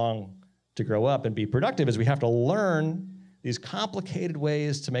take so long to grow up and be productive is we have to learn these complicated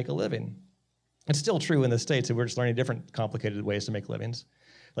ways to make a living. It's still true in the States that we're just learning different complicated ways to make livings,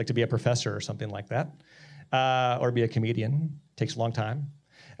 like to be a professor or something like that, or be a comedian. It takes a long time.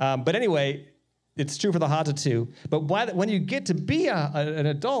 But anyway, it's true for the Hadza too. But when you get to be an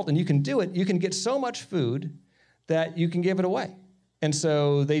adult and you can do it, you can get so much food that you can give it away. And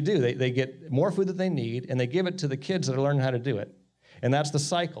so they do. They get more food that they need, and they give it to the kids that are learning how to do it. And that's the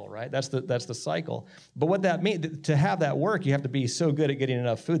cycle, right? That's the cycle. But what that means, to have that work, you have to be so good at getting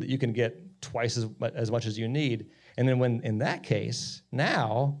enough food that you can get twice as much as you need. And then when, in that case,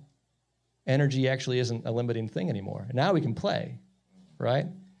 now, energy actually isn't a limiting thing anymore. Now we can play, right?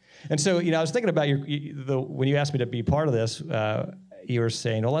 And so, I was thinking about when you asked me to be part of this, you were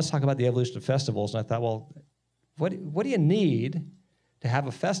saying, well, let's talk about the evolution of festivals. And I thought, well, what do you need to have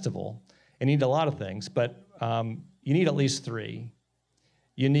a festival? You need a lot of things, but you need at least three.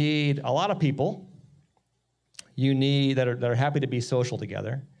 You need a lot of people. You need that are happy to be social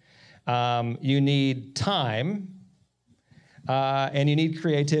together. You need time, and you need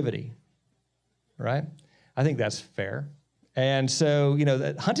creativity, right? I think that's fair. And so,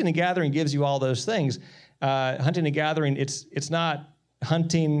 hunting and gathering gives you all those things. Hunting and gathering, it's not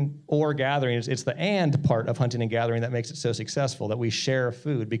hunting or gathering. It's the and part of hunting and gathering that makes it so successful, that we share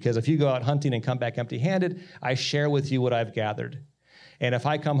food. Because if you go out hunting and come back empty-handed, I share with you what I've gathered. And if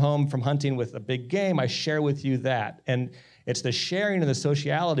I come home from hunting with a big game, I share with you that. And it's the sharing and the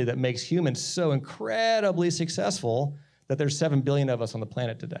sociality that makes humans so incredibly successful that there's 7 billion of us on the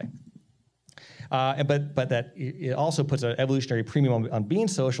planet today. But that it also puts an evolutionary premium on being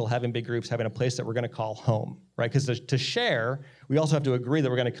social, having big groups, having a place that we're going to call home, right? Because to share, we also have to agree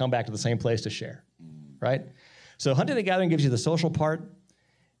that we're going to come back to the same place to share, right? So hunting and gathering gives you the social part.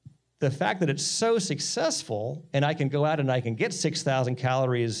 The fact that it's so successful, and I can go out and I can get 6,000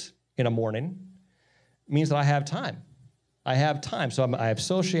 calories in a morning, means that I have time. I have time. So I have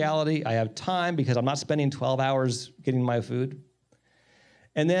sociality. I have time because I'm not spending 12 hours getting my food.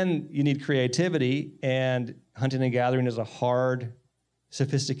 And then you need creativity, and hunting and gathering is a hard,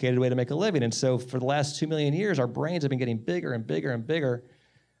 sophisticated way to make a living. And so for the last 2 million years, our brains have been getting bigger and bigger and bigger.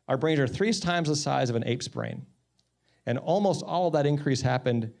 Our brains are 3 times the size of an ape's brain. And almost all of that increase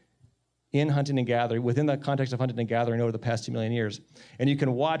happened in hunting and gathering, within the context of hunting and gathering over the past 2 million years. And you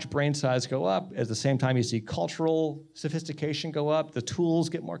can watch brain size go up at the same time you see cultural sophistication go up, the tools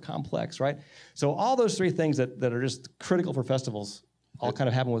get more complex, right? So all those 3 things that are just critical for festivals all kind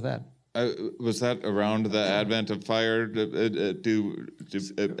of happen with that. Was that around the advent of fire?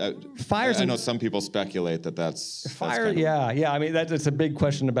 I know some people speculate that's fire. I mean, that's a big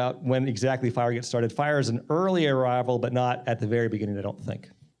question about when exactly fire gets started. Fire is an early arrival, but not at the very beginning, I don't think.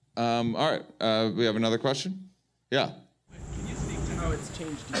 All right, we have another question? Yeah. Can you speak to how it's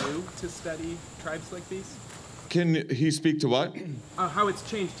changed you to study tribes like these? Can he speak to what? How it's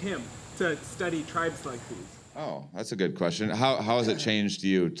changed him to study tribes like these. Oh, that's a good question. How has it changed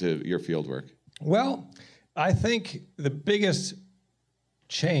you to your field work? Well, I think the biggest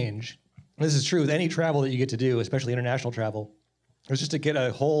change, this is true with any travel that you get to do, especially international travel, is just to get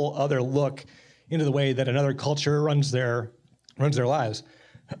a whole other look into the way that another culture runs their lives.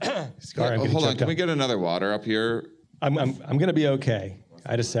 Hold on, can we get another water up here? I'm going to be okay.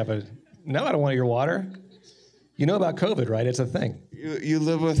 I just have no, I don't want your water. You know about COVID, right? It's a thing. You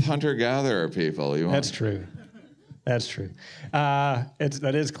live with hunter-gatherer people. That's true. That's true.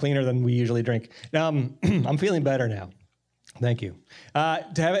 That is cleaner than we usually drink. I'm feeling better now. Thank you.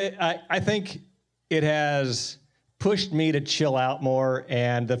 I think it has pushed me to chill out more,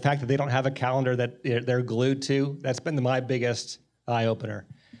 and the fact that they don't have a calendar that they're glued to, that's been my biggest eye-opener.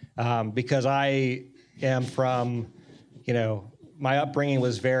 Because I am from, my upbringing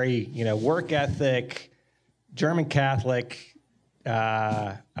was very, work ethic, German Catholic.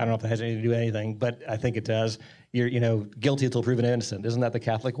 I don't know if that has anything to do with anything, but I think it does. You're, guilty until proven innocent. Isn't that the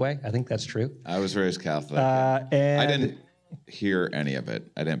Catholic way? I think that's true. I was raised Catholic. And I didn't hear any of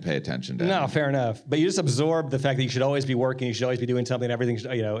it. I didn't pay attention to it. No, fair enough. But you just absorb the fact that you should always be working, you should always be doing something, everything,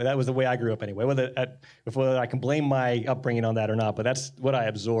 that was the way I grew up anyway. Whether I can blame my upbringing on that or not, but that's what I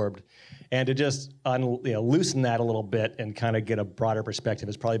absorbed. And to just loosen that a little bit and kind of get a broader perspective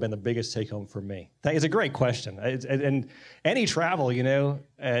has probably been the biggest take home for me. It's a great question. And any travel, you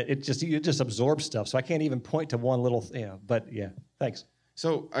just absorb stuff. So I can't even point to one little, but yeah, thanks.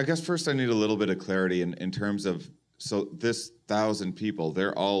 So I guess first I need a little bit of clarity in terms of, so this 1,000 people,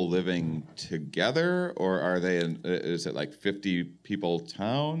 they're all living together, or are they is it like 50 people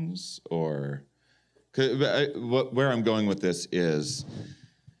towns, or? Where I'm going with this is,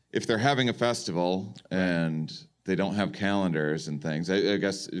 if they're having a festival and they don't have calendars and things, I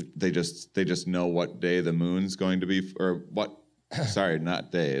guess they just know what day the moon's going to be, or what, sorry,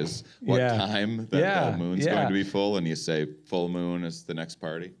 not days, what time that the moon's going to be full, and you say full moon is the next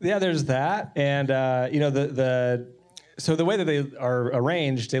party. Yeah, there's that. And, so the way that they are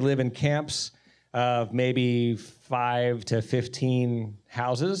arranged, they live in camps of maybe 5 to 15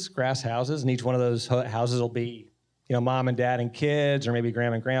 houses, grass houses, and each one of those houses will be mom and dad and kids, or maybe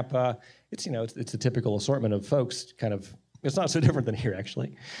grandma and grandpa. It's, it's a typical assortment of folks, kind of. It's not so different than here,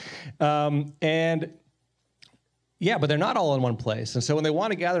 actually. But they're not all in one place. And so when they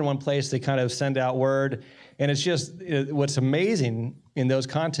want to gather in one place, they kind of send out word. And it's just, what's amazing in those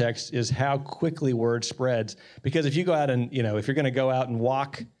contexts is how quickly word spreads. Because if you go out and, if you're going to go out and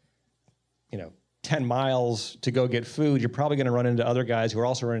walk, 10 miles to go get food, you're probably going to run into other guys who are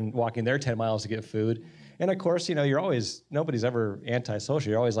also walking their 10 miles to get food. And of course, nobody's ever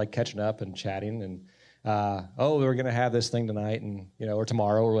antisocial. You're always like catching up and chatting and, we're going to have this thing tonight and, or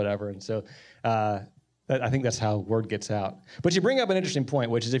tomorrow or whatever. And so I think that's how word gets out. But you bring up an interesting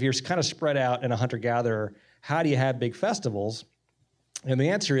point, which is if you're kind of spread out in a hunter-gatherer, how do you have big festivals? And the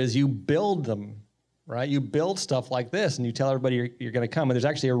answer is you build them, right? You build stuff like this and you tell everybody you're going to come. And there's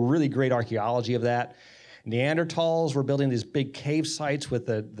actually a really great archaeology of that. Neanderthals were building these big cave sites with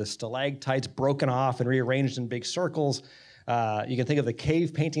the stalactites broken off and rearranged in big circles. You can think of the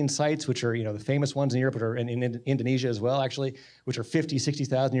cave painting sites, which are the famous ones in Europe, but are in Indonesia as well, actually, which are 50,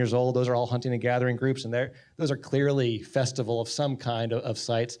 60,000 years old. Those are all hunting and gathering groups, and those are clearly festival of some kind of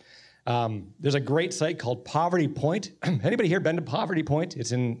sites. There's a great site called Poverty Point. Anybody here been to Poverty Point?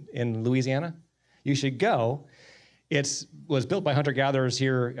 It's in Louisiana. You should go. It was built by hunter-gatherers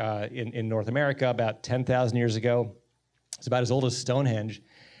here in North America about 10,000 years ago. It's about as old as Stonehenge.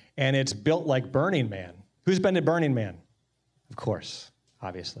 And it's built like Burning Man. Who's been to Burning Man? Of course,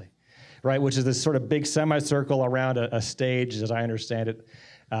 obviously. Right, which is this sort of big semicircle around a stage, as I understand it.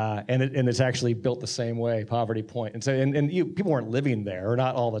 And it's actually built the same way, Poverty Point. And so people weren't living there, or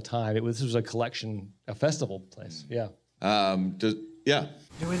not all the time. This was a collection, a festival place, yeah.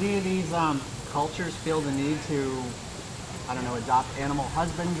 Do any of these cultures feel the need to, adopt animal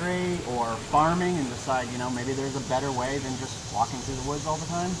husbandry or farming and decide, maybe there's a better way than just walking through the woods all the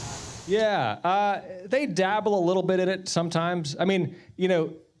time? Yeah, they dabble a little bit in it sometimes. I mean,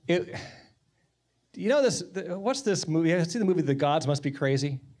 what's this movie? Have you seen the movie The Gods Must Be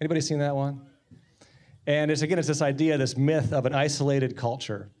Crazy? Anybody seen that one? And it's this idea, this myth of an isolated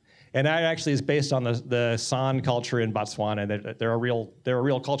culture. And that actually is based on the San culture in Botswana. They're a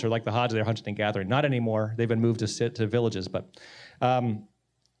real culture, like the Hadza. They're hunting and gathering. Not anymore. They've been moved to villages. But,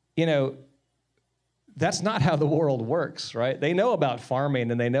 that's not how the world works, right? They know about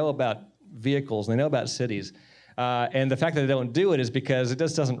farming, and they know about vehicles, and they know about cities. And the fact that they don't do it is because it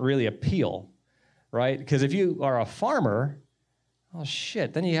just doesn't really appeal, right? Because if you are a farmer, oh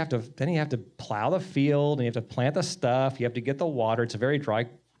shit, then you have to plow the field, and you have to plant the stuff. You have to get the water. It's a very dry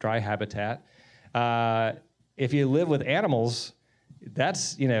habitat. If you live with animals,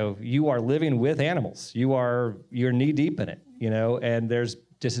 that's, you are living with animals. You're knee deep in it, and there's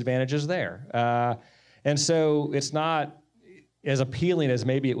disadvantages there. And so it's not as appealing as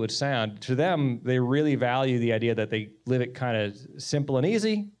maybe it would sound. To them, they really value the idea that they live it kind of simple and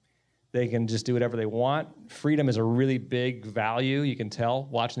easy, They can just do whatever they want. Freedom is a really big value. You can tell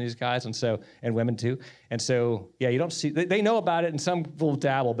watching these guys, and women too. And so, yeah, you don't see. They know about it, and some will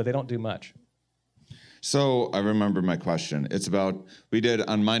dabble, but they don't do much. So I remember my question. It's about, we did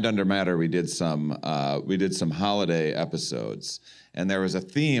on Mind Under Matter. We did some holiday episodes, and there was a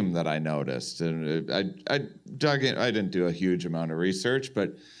theme that I noticed, and I dug in. I didn't do a huge amount of research,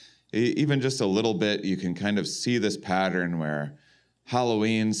 but even just a little bit, you can kind of see this pattern where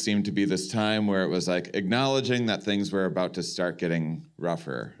Halloween seemed to be this time where it was like acknowledging that things were about to start getting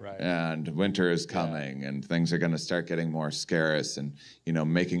rougher, right, and winter is coming, and things are going to start getting more scarce, and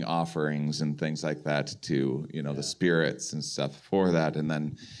making offerings and things like that to the spirits and stuff for that. And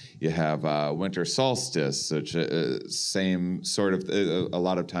then you have winter solstice, which same sort of. A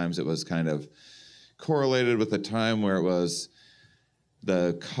lot of times it was kind of correlated with a time where it was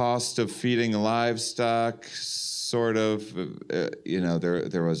the cost of feeding livestock. Sort of,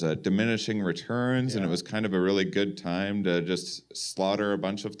 there was a diminishing returns, and it was kind of a really good time to just slaughter a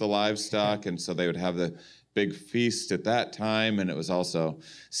bunch of the livestock, and so they would have the big feast at that time, and it was also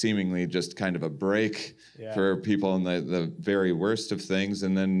seemingly just kind of a break for people in the very worst of things.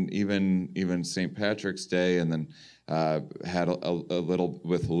 And then even St. Patrick's Day, and then had a little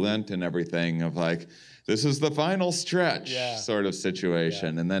with Lent and everything of like, this is the final stretch sort of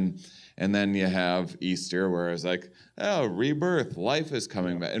situation. And then you have Easter, where it's like, oh, rebirth, life is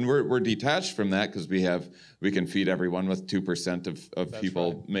coming back. And we're detached from that because we can feed everyone with 2% of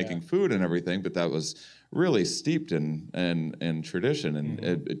people making food and everything. But that was really steeped in tradition.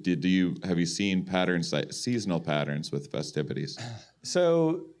 And have you seen patterns, like seasonal patterns with festivities?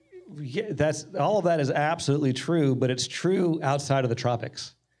 So that's all of that is absolutely true, but it's true outside of the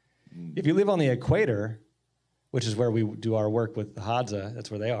tropics. If you live on the equator, which is where we do our work with the Hadza,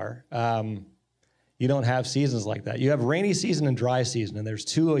 that's where they are, you don't have seasons like that. You have rainy season and dry season, and there's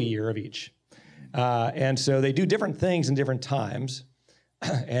 2 a year of each. And so they do different things in different times,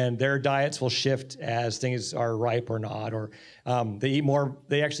 and their diets will shift as things are ripe or not, or they eat more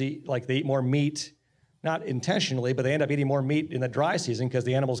meat, not intentionally, but they end up eating more meat in the dry season because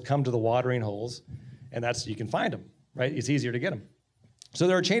the animals come to the watering holes, and you can find them, right? It's easier to get them. So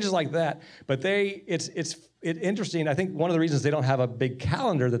there are changes like that, but it's interesting. I think one of the reasons they don't have a big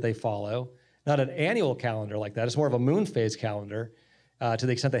calendar that they follow, not an annual calendar like that, it's more of a moon phase calendar, to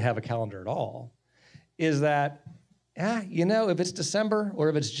the extent they have a calendar at all, is that, if it's December or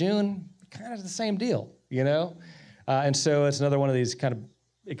if it's June, kind of the same deal, And so it's another one of these kind of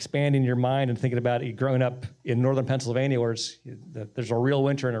expanding your mind and thinking about it growing up in northern Pennsylvania, where there's a real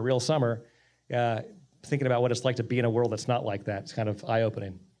winter and a real summer. Thinking about what it's like to be in a world that's not like that. It's kind of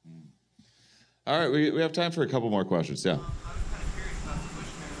eye-opening. All right, we have time for a couple more questions. Yeah. I was kind of curious about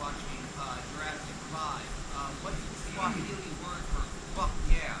evolutionary watching Jurassic 5. What's the Swahili word for fuck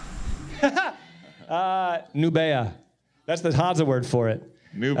yeah? Nubea. That's the Hadza word for it.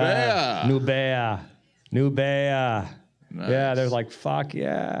 Nubea. Nubea. Nice. Yeah, they're like, fuck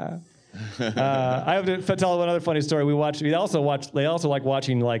yeah. I have to tell another funny story. They also like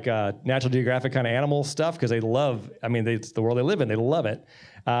watching National Geographic kind of animal stuff because they love. It's the world they live in. They love it,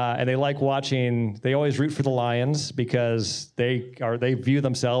 and they like watching. They always root for the lions because they view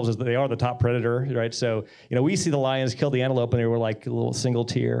themselves as they are the top predator, right? So we see the lions kill the antelope, and they were like a little single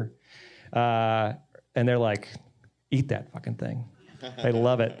tear, and they're like, eat that fucking thing. They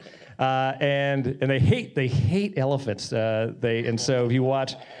love it. And they hate elephants. So if you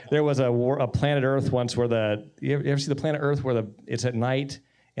watch, there was a Planet Earth once where you ever see the Planet Earth where it's at night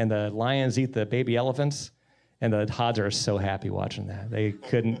and the lions eat the baby elephants, and the Hadza are so happy watching that.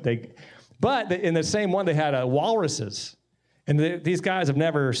 But in the same one they had walruses, and these guys have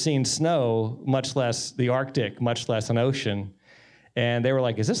never seen snow, much less the Arctic, much less an ocean, and they were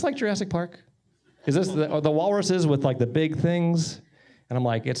like, "Is this like Jurassic Park? Is this the walruses with like the big things?" And I'm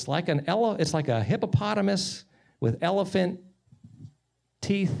like, it's like a hippopotamus with elephant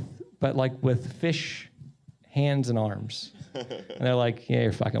teeth, but like with fish hands and arms. And they're like, yeah,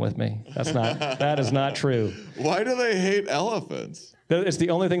 you're fucking with me. That is not true. Why do they hate elephants? It's the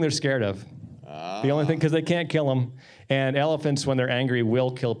only thing they're scared of. The only thing, because they can't kill them. And elephants, when they're angry,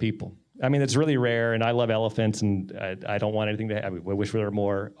 will kill people. It's really rare, and I love elephants, and I don't want anything to happen. I wish there were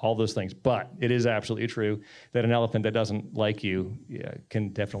more, all those things. But it is absolutely true that an elephant that doesn't like you can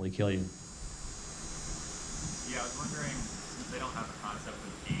definitely kill you. Yeah, I was wondering, since they don't have a concept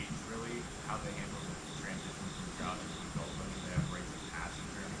of age, really, how they handle the transition from child to adulthood. Do they have rites of passage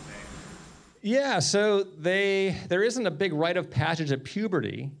or anything? Yeah, so there isn't a big rite of passage at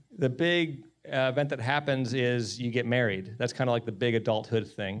puberty. The big event that happens is you get married. That's kind of like the big adulthood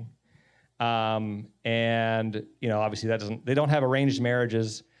thing. And obviously they don't have arranged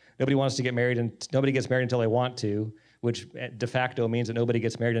marriages. Nobody wants to get married, and nobody gets married until they want to, which de facto means that nobody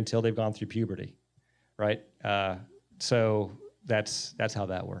gets married until they've gone through puberty, right? So that's how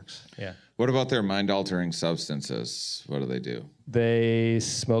that works. Yeah. What about their mind-altering substances? What do they do? They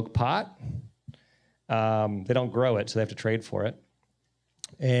smoke pot. They don't grow it, so they have to trade for it.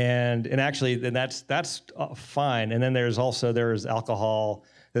 And actually, then that's fine. And then there's alcohol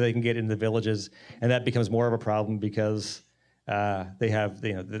that they can get in the villages, and that becomes more of a problem because they have,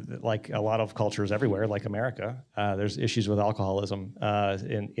 like a lot of cultures everywhere, like America, there's issues with alcoholism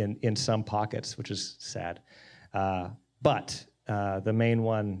in some pockets, which is sad. But the main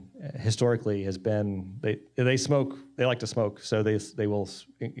one historically has been they smoke. They like to smoke, so they will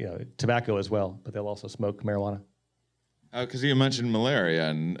tobacco as well, but they'll also smoke marijuana. Because you mentioned malaria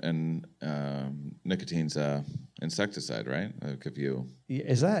and nicotine's insecticide, right? Like if you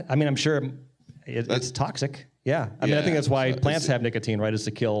is that? I mean, I'm sure it's toxic. Yeah, I mean, I think that's why plants have nicotine, right? Is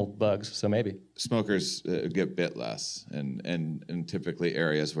to kill bugs. So maybe smokers get bit less, and typically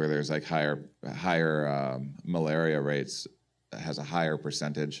areas where there's like higher malaria rates has a higher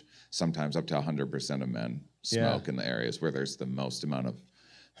percentage. Sometimes up to 100% of men smoke in the areas where there's the most amount of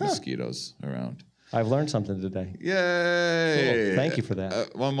mosquitoes around. I've learned something today. Yay! Cool. Thank you for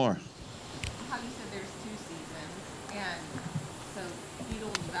that. One more. How you said there's 2 seasons, and so fetal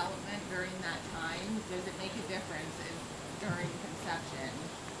development during that time, does it make a difference if during conception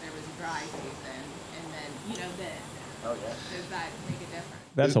there was a dry season, and then, does that make a difference?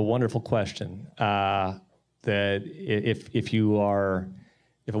 That's a wonderful question. That if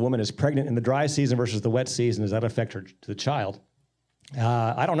a woman is pregnant in the dry season versus the wet season, does that affect the child?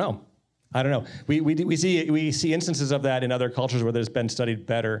 I don't know. We see instances of that in other cultures where there's been studied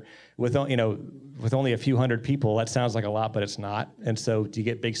better with only a few hundred people. That sounds like a lot, but it's not. And so to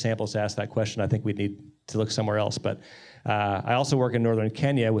get big samples to ask that question, I think we'd need to look somewhere else. But I also work in northern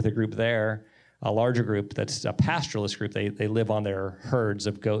Kenya with a group there, a larger group that's a pastoralist group. They live on their herds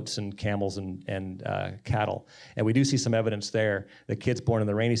of goats and camels and cattle. And we do see some evidence there that kids born in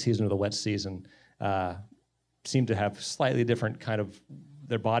the rainy season or the wet season seem to have slightly different kind of,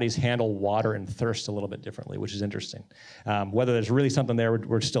 their bodies handle water and thirst a little bit differently, which is interesting. Whether there's really something there,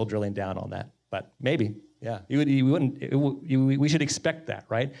 we're still drilling down on that. But maybe, yeah. We should expect that,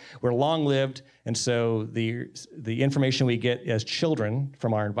 right? We're long-lived, and so the information we get as children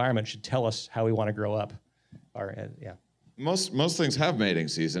from our environment should tell us how we want to grow up. Most things have mating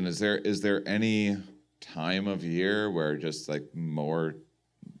season. Is there any time of year where just like more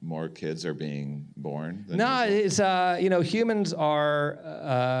kids are being born? No, it's humans are,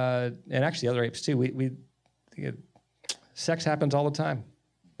 and actually other apes too. Sex happens all the time,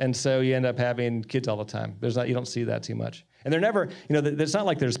 and so you end up having kids all the time. You don't see that too much, and they're never. It's not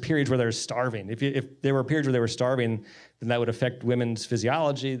like there's periods where they're starving. If there were periods where they were starving, then that would affect women's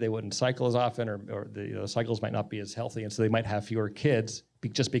physiology. They wouldn't cycle as often, or the cycles might not be as healthy, and so they might have fewer kids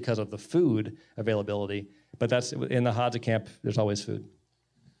just because of the food availability. But that's in the Hadza camp. There's always food.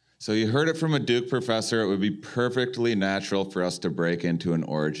 So you heard it from a Duke professor. It would be perfectly natural for us to break into an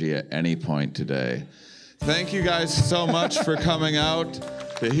orgy at any point today. Thank you guys so much for coming out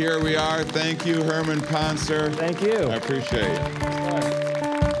to Here We Are. Thank you, Herman Pontzer. Thank you. I appreciate it.